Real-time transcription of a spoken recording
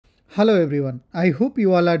Hello everyone, I hope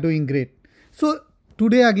you all are doing great. So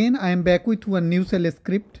today again I am back with one new shell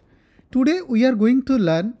script. Today we are going to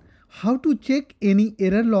learn how to check any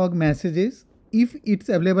error log messages if it's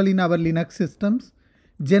available in our Linux systems.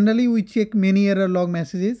 Generally we check many error log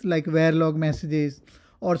messages like var log messages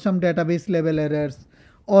or some database level errors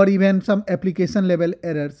or even some application level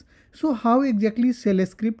errors. So how exactly shell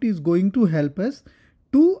script is going to help us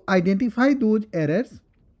to identify those errors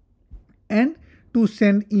and to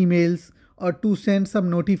send emails or to send some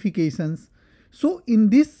notifications. So in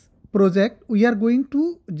this project, we are going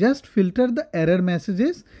to just filter the error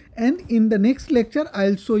messages, and in the next lecture,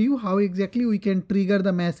 I'll show you how exactly we can trigger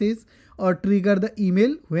the message or trigger the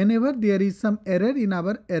email whenever there is some error in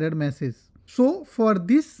our error message. So for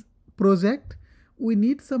this project, we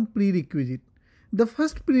need some prerequisite. The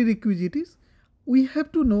first prerequisite is we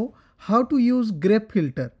have to know how to use Grep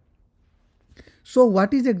filter. So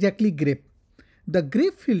what is exactly Grep? The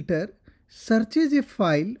Grep filter searches a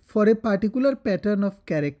file for a particular pattern of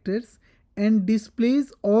characters and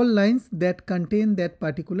displays all lines that contain that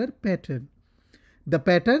particular pattern. The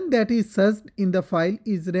pattern that is searched in the file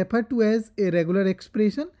is referred to as a regular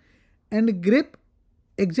expression, and Grep,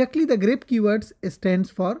 exactly the Grep keywords stands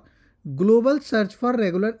for global search for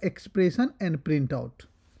regular expression and printout.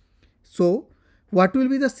 So what will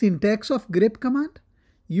be the syntax of Grep command?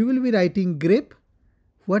 You will be writing Grep.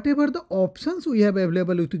 Whatever the options we have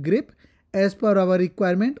available with Grep, as per our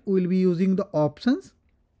requirement, we will be using the options.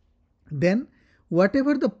 Then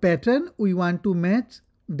whatever the pattern we want to match,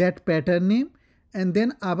 that pattern name, and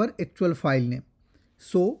then our actual file name.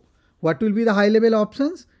 So what will be the high level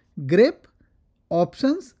options? Grep,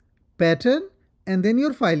 options, pattern, and then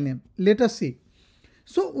your file name. Let us see.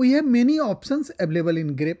 So we have many options available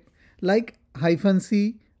in Grep like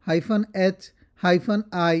 -c, -h,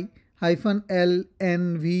 -i, -l,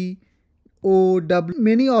 n, v, o, w.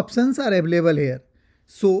 Many options are available here.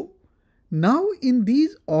 So now in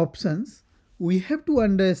these options, we have to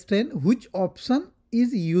understand which option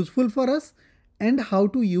is useful for us and how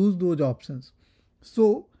to use those options.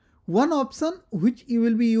 So one option which you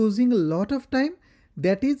will be using a lot of time,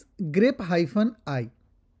 that is Grep -i.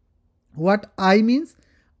 What I means?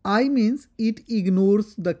 I means it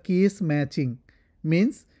ignores the case matching.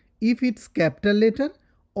 Means if it's capital letter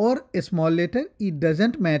or a small letter, it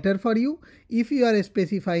doesn't matter for you. If you are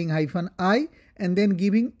specifying -i and then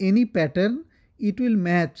giving any pattern, it will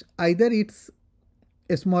match either it's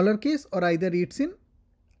a smaller case or either it's in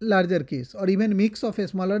larger case, or even mix of a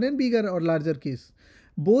smaller and bigger or larger case.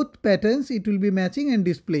 Both patterns it will be matching and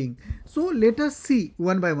displaying. So let us see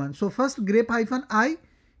one by one. So first Grep -i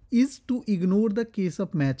is to ignore the case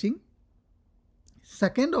of matching.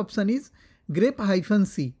 Second option is Grep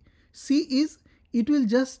 -c. C is it will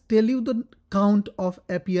just tell you the count of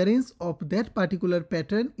appearance of that particular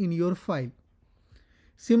pattern in your file.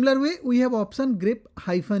 Similar way, we have option Grep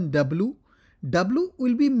 -w. W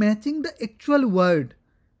will be matching the actual word.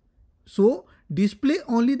 So display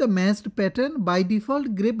only the matched pattern. By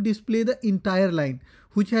default, Grep display the entire line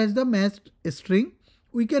which has the matched string.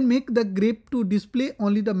 We can make the Grep to display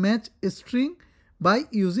only the matched string by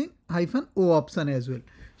using -o option as well.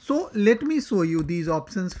 So let me show you these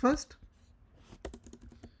options first.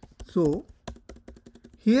 So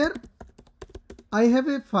here I have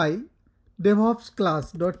a file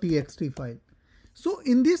DEVOPS-TECHSTACK file. So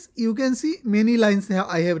in this you can see many lines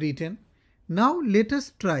I have written. Now let us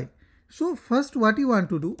try. So first what you want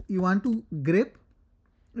to do, you want to Grep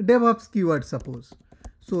DevOps keyword suppose.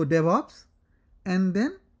 So DevOps, and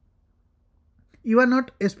then you are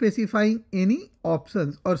not specifying any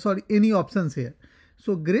options or any options here.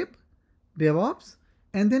 So Grep DevOps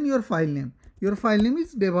and then your file name. Your file name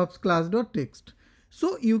is DEVOPS-TEXT. So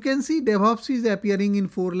you can see DevOps is appearing in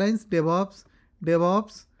 4 lines, DevOps,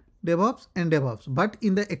 DevOps, DevOps and DevOps. But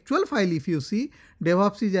in the actual file, if you see,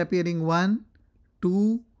 DevOps is appearing 1,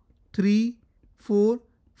 2, 3, 4,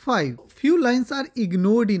 5. Few lines are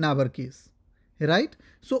ignored in our case, right?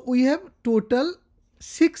 So we have total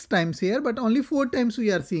 6 times here, but only 4 times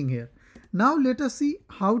we are seeing here. Now let us see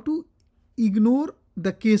how to ignore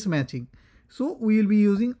the case matching. So we will be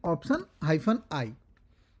using option -i.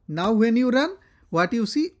 Now when you run, what you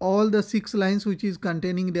see, all the 6 lines which is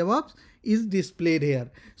containing DevOps is displayed here.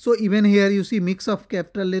 So even here you see mix of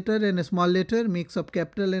capital letter and a small letter, mix of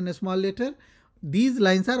capital and a small letter. These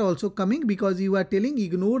lines are also coming because you are telling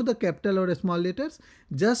ignore the capital or small letters,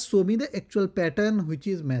 just show me the actual pattern which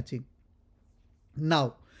is matching. Now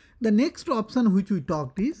the next option which we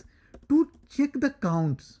talked is to check the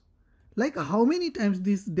counts. Like how many times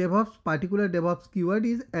this particular DevOps keyword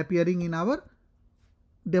is appearing in our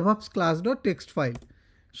DevOps class.txt file.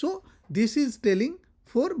 So this is telling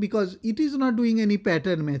 4 because it is not doing any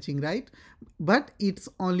pattern matching, right? But it's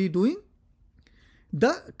only doing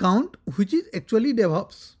the count, which is actually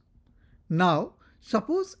DevOps. Now,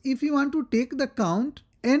 suppose if you want to take the count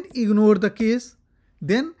and ignore the case,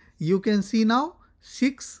 then you can see now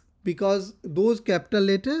 6 because those capital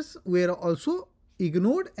letters were also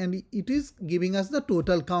ignored and it is giving us the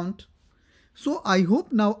total count. So I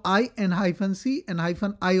hope now I and -c and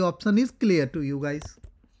 -i option is clear to you guys.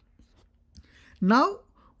 Now,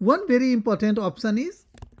 one very important option is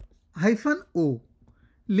 -o.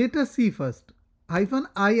 Let us see first. -i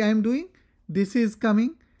I am doing, this is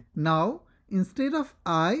coming. Now, instead of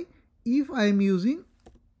I, if I am using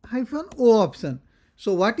 -o option.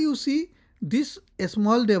 So what you see, this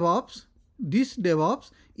small DevOps, this DevOps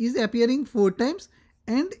is appearing 4 times,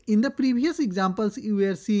 and in the previous examples you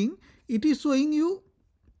were seeing, it is showing you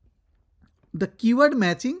the keyword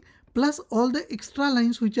matching plus all the extra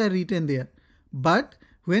lines which are written there. But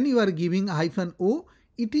when you are giving -o,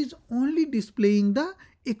 it is only displaying the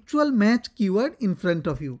actual match keyword in front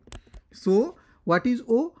of you. So what is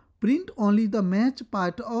O? Print only the match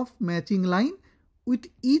part of matching line with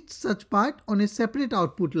each such part on a separate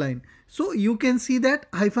output line. So you can see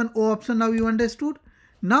that -o option now you understood.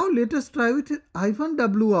 Now let us try with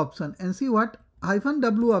 -w option and see what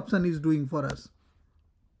 -w option is doing for us.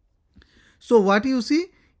 So what you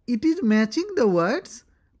see, it is matching the words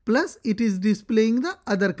plus it is displaying the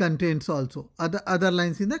other contents also, other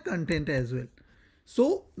lines in the content as well.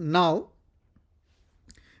 So now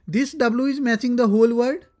this W is matching the whole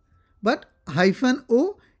word, but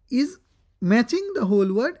 -o is matching the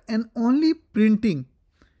whole word and only printing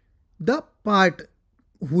the part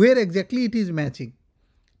where exactly it is matching.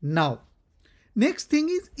 Now, next thing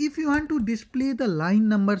is, if you want to display the line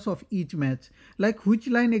numbers of each match, like which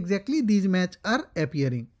line exactly these match are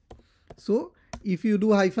appearing. So if you do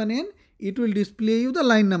 -n, it will display you the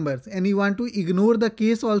line numbers, and you want to ignore the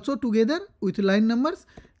case also together with line numbers,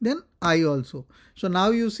 then I also. So now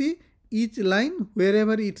you see each line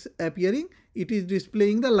wherever it's appearing, it is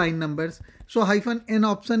displaying the line numbers. So -n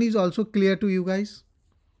option is also clear to you guys.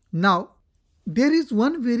 Now there is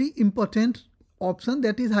one very important option,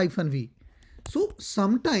 that is -v. So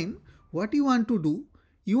sometime what you want to do,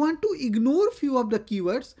 you want to ignore few of the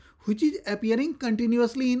keywords which is appearing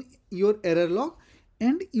continuously in your error log,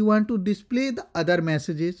 and you want to display the other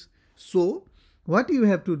messages. So what you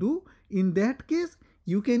have to do in that case,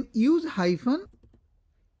 you can use -v.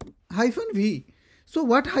 So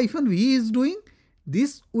what -v is doing,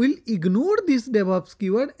 this will ignore this DevOps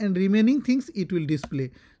keyword and remaining things it will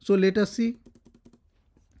display. So let us see.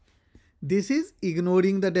 This is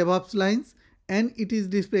ignoring the DevOps lines and it is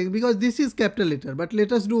displaying, because this is capital letter. But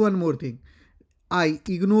let us do one more thing. I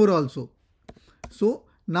ignore also. So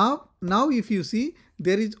now if you see,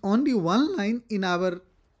 there is only one line in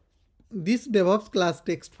this DevOps class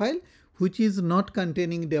text file which is not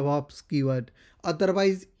containing DevOps keyword.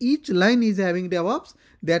 Otherwise each line is having DevOps.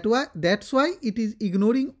 That's why it is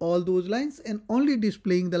ignoring all those lines and only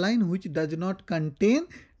displaying the line which does not contain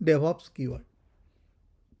DevOps keyword.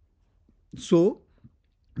 So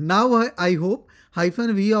now I hope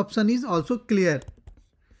 -v option is also clear.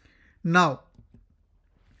 Now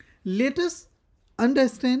let us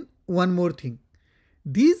understand one more thing.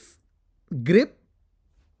 These Grep,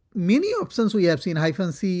 many options we have seen,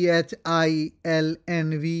 -c, h, I, l,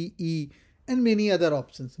 n, v, e, and many other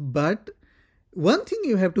options. But one thing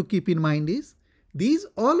you have to keep in mind is, these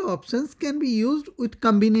all options can be used with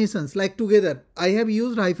combinations, like together. I have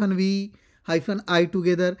used -v, -i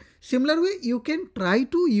together. Similar way, you can try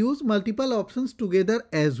to use multiple options together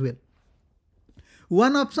as well.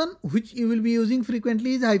 One option which you will be using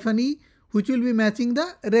frequently is -e, which will be matching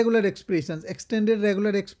the regular expressions, extended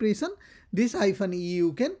regular expression. This -e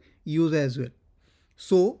you can use as well.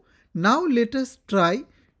 So now let us try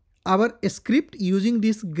our script using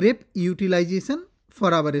this grep utilization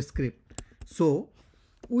for our script. So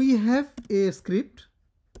we have a script,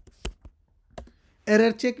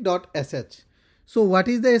 errorcheck.sh. So what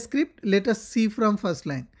is the script? Let us see from first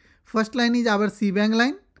line. First line is our cbang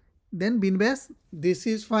line, then bin bash. This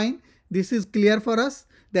is fine. This is clear for us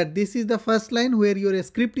that this is the first line where your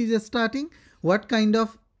script is starting. What kind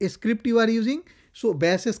of script you are using? So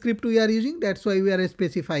bash script we are using. That's why we are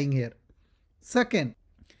specifying here. Second,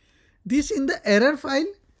 this in the error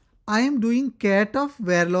file, I am doing cat of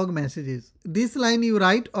varlog messages. This line you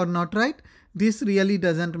write or not write, this really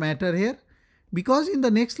doesn't matter here, because in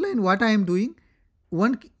the next line what I am doing,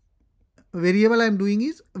 one variable I am doing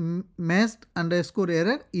is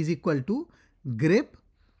matched_error is equal to grep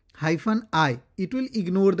 -i. It will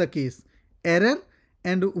ignore the case error,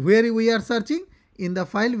 and where we are searching, in the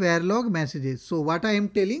file varlog messages. So what I am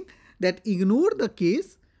telling, that ignore the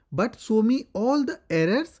case but show me all the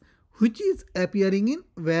errors which is appearing in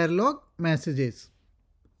varlog messages.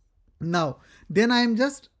 Now then I am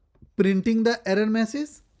just printing the error message,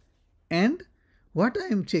 and what I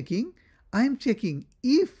am checking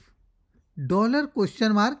if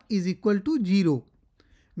 $? Is equal to 0,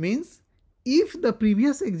 means if the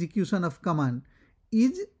previous execution of command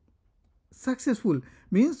is successful,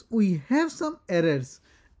 means we have some errors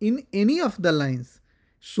in any of the lines.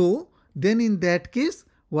 So then in that case,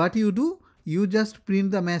 what you do, you just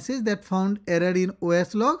print the message that found error in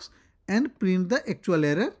OS logs and print the actual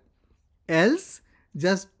error, else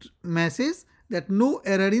just message that no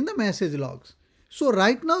error in the message logs. So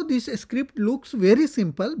right now this script looks very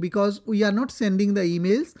simple because we are not sending the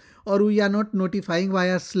emails or we are not notifying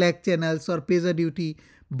via Slack channels or PagerDuty.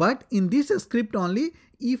 But in this script only,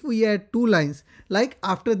 if we add 2 lines, like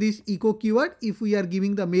after this echo keyword, if we are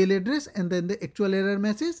giving the mail address and then the actual error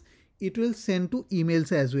message, it will send to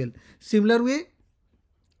emails as well. Similar way,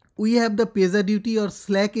 we have the PagerDuty or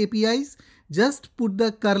Slack APIs. Just put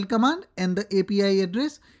the curl command and the API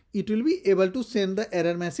address, it will be able to send the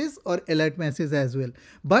error message or alert message as well.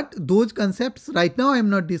 But those concepts right now I am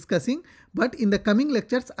not discussing, but in the coming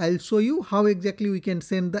lectures I'll show you how exactly we can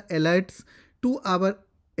send the alerts to our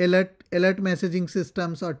alert messaging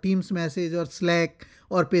systems or Teams message or Slack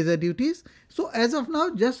or PagerDuties. So as of now,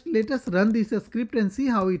 just let us run this script and see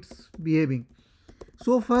how it's behaving.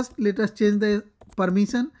 So first let us change the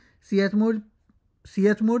permission, chmod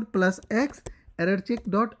 +x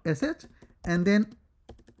errorcheck.sh and then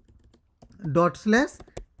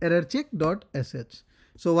 /errorcheck.sh.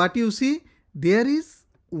 So what you see, there is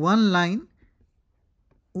one line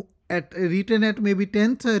written at maybe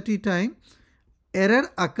 10:30 time,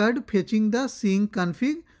 error occurred fetching the sync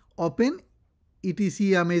config, open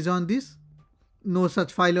etc Amazon this, no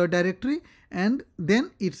such file or directory, and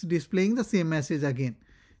then it's displaying the same message again.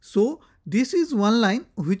 So this is one line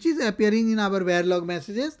which is appearing in our varlog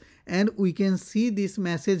messages, and we can see this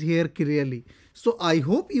message here clearly. So I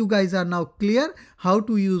hope you guys are now clear how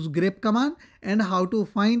to use grep command and how to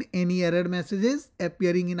find any error messages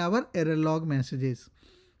appearing in our error log messages.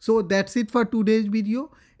 So that's it for today's video.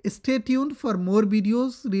 Stay tuned for more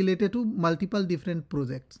videos related to multiple different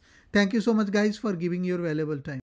projects. Thank you so much guys for giving your valuable time.